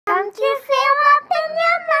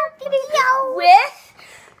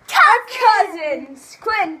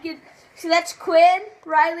So that's Quinn,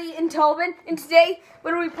 Riley, and Tobin. And today,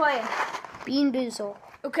 what are we playing? Bean Boozled.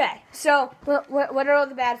 Okay, so what are all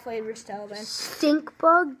the bad flavors, Tobin? Stink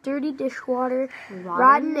bug, dirty dishwater,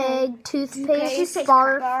 rotten egg, toothpaste,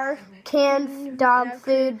 barf, canned dog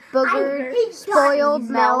food, booger, spoiled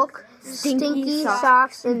milk, stinky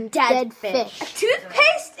socks, and dead fish.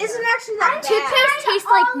 Toothpaste isn't actually that Toothpaste tastes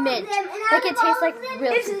like mint. Like it tastes like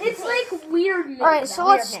real It's like weird mint. All right, so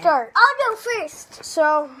let's start. I'll go first.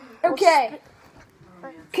 So, Okay.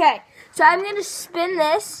 So I'm going to spin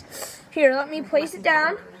this. Here, let me place it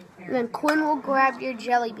down. and then Quinn will grab your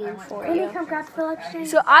jelly bean for you. Come grab Phillips.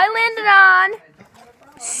 So I landed on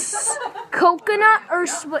coconut or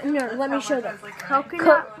no, let me show them.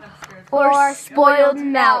 Coconut or spoiled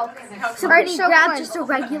milk. So Already grab Quinn, just a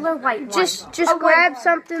regular white one. just grab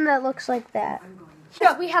something that looks like that.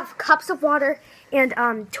 So we have cups of water and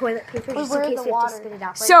toilet paper just in where's case the we have water? to spit it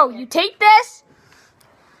out. So you take this.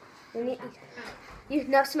 You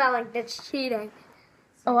no smelling. That's cheating.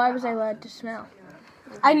 Oh, why was I allowed to smell?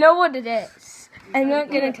 I know what it is. I'm not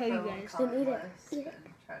going to tell you guys. Then eat it. Eat it.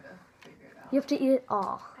 You have to eat it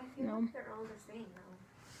all. No.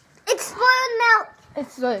 It's spoiled milk.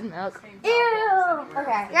 It's spoiled milk. Ew.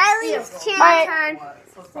 Okay. Riley's Alright.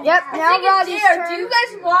 Yep, now Roddy's Do turn. you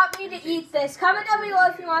guys want me to eat this? Comment down below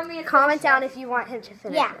if you want me to Comment down if you want him to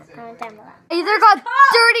finish. Yeah. it. Comment down below. Either got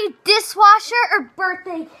dirty dishwasher or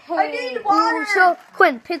birthday cake. I need water. Ooh, so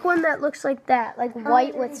Quinn, pick one that looks like that, like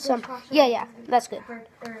white with some. Yeah, that's good. All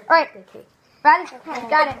right, ready?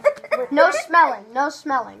 Got it. No smelling. No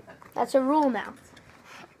smelling. That's a rule now.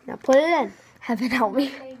 Now put it in. Heaven help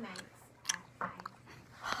me.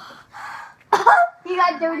 You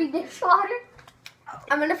got dirty dishwater.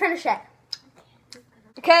 I'm gonna finish it.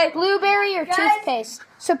 Okay. Blueberry or Guys. toothpaste.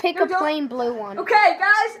 So pick a plain blue one. Okay,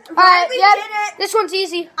 guys. All right, Riley yep. did it. This one's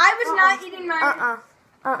easy. I was not eating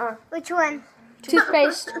mine. Which one?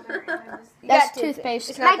 Toothpaste. That's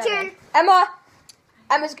toothpaste. My turn.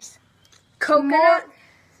 Emma's coconut.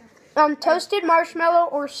 Toasted marshmallow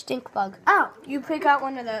or stink bug. Oh, you pick out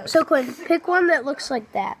one of those. So Quinn, pick one that looks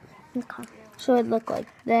like that. So it'd look like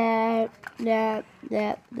that.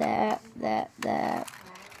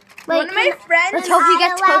 One of my friends. Let's hope you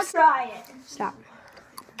get toast. Try it. Stop.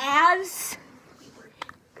 As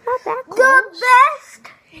Not that The best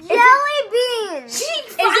jelly beans. she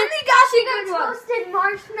finally got a good one. Toasted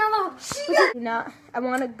marshmallow. No, I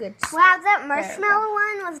want a good. Wow, that marshmallow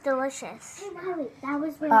one was delicious. That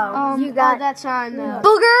was really you got that's on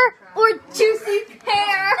booger or juicy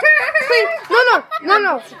pear.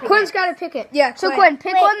 No. Quinn's got to pick it. Yeah, So Quinn,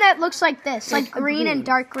 pick one that looks like this, like green and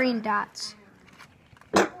dark green dots.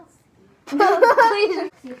 Please.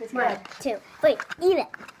 One, two. Wait, eat it.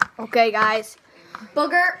 Okay, guys.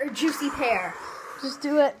 Booger or juicy pear? Just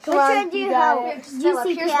do it. Come Which on. one do you got have? it.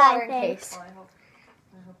 Juicy Here's pear, water I in think. case.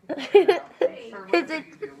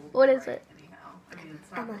 What is it?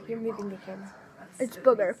 Emma, you're moving the camera. It's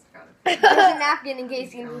booger. There's a napkin in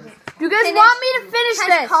case you need it. You guys want me to finish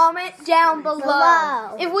this? Comment down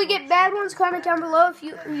below. If we get bad ones, comment down below if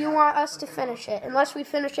you want us to finish it. Unless we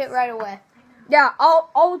finish it right away. Yeah,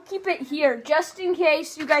 I'll keep it here just in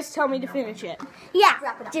case you guys tell me to finish it. Yeah,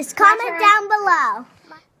 just comment down below.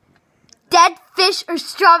 Dead fish or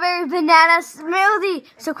strawberry banana smoothie.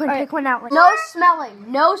 So Quinn, pick one out. No smelling.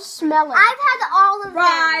 No smelling. I've had all of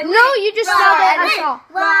Riley. them. No, you just smelled it. I saw.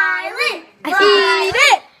 Riley. Eat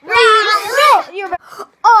it.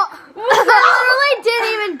 Oh, literally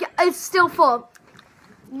didn't even. It's still full.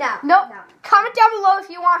 No. Nope. Comment down below if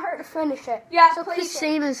you want her to finish it. Yeah, So please. the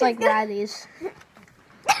same as like Riley's.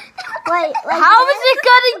 Wait, How is it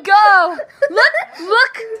gonna go?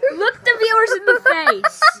 Look the viewers in the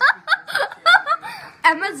face.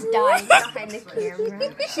 Emma's dying behind the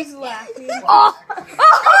camera. She's laughing. Oh.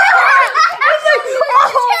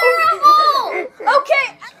 Terrible.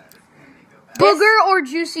 Okay. Booger or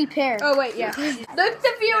juicy pear? Oh wait, yeah. Look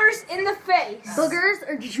the viewers in the face. Boogers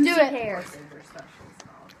or juicy Do it. pears?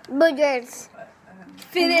 Boogers.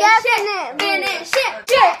 Finish Definitely. Finish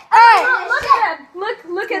it. Yeah. Oh, look at them.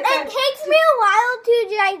 Look at them. It takes me a while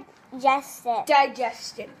to digest it.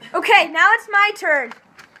 Digest it. Okay, now it's my turn.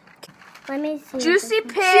 Let me see. Juicy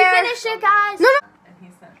pear. Finish it, guys. No. And he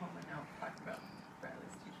sent home a note talking about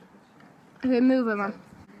Riley's t-shirt. Okay, move him on.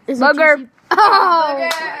 Booger.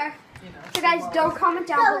 Oh. So guys, don't comment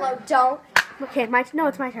down below. Don't. Okay, it's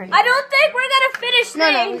my turn. I don't think we're gonna finish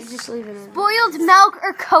No, things. just leave it in. Boiled milk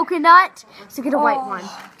or coconut. So get a white one.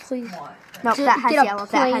 Please. Nope, that has Get a yellow.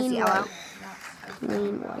 That has plain yellow.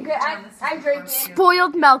 Plain white. Okay, I'm drinking.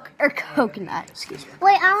 Boiled milk or coconut. Excuse me.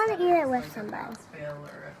 Wait, I want to eat it with somebody. Fail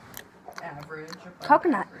or average.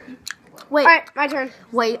 Coconut. Wait. All right, my turn.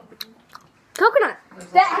 Wait. coconut.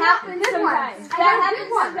 That happens sometimes. That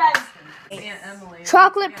happens sometimes. Aunt Emily.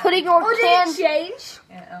 Chocolate pudding or canned. Change?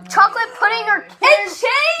 Aunt Emily. Chocolate pudding or It canned.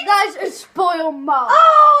 changed? Guys, it's spoiled mom.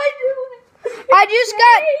 Oh, I knew it.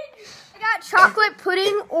 I got chocolate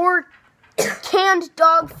pudding or canned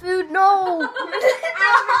dog food. No. I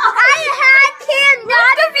had canned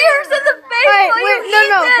Look the viewers in the face. All right, while you wait, no, eat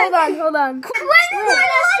no, this. hold on. Quinn wanted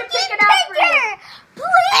us to pick it out for you.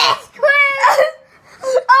 Please, Quinn.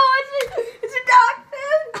 Oh, it's a dog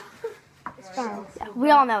food. We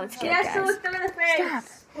all know it's good, She has to guys. look them in the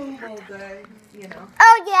face. Well, good, you know.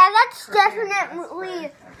 Oh yeah, that's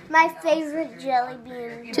definitely my favorite jelly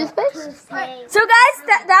bean. Toothpaste? So guys,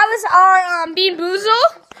 that was our Bean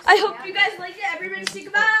Boozled. I hope you guys liked it. Everybody say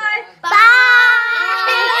goodbye. Bye.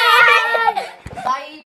 Bye.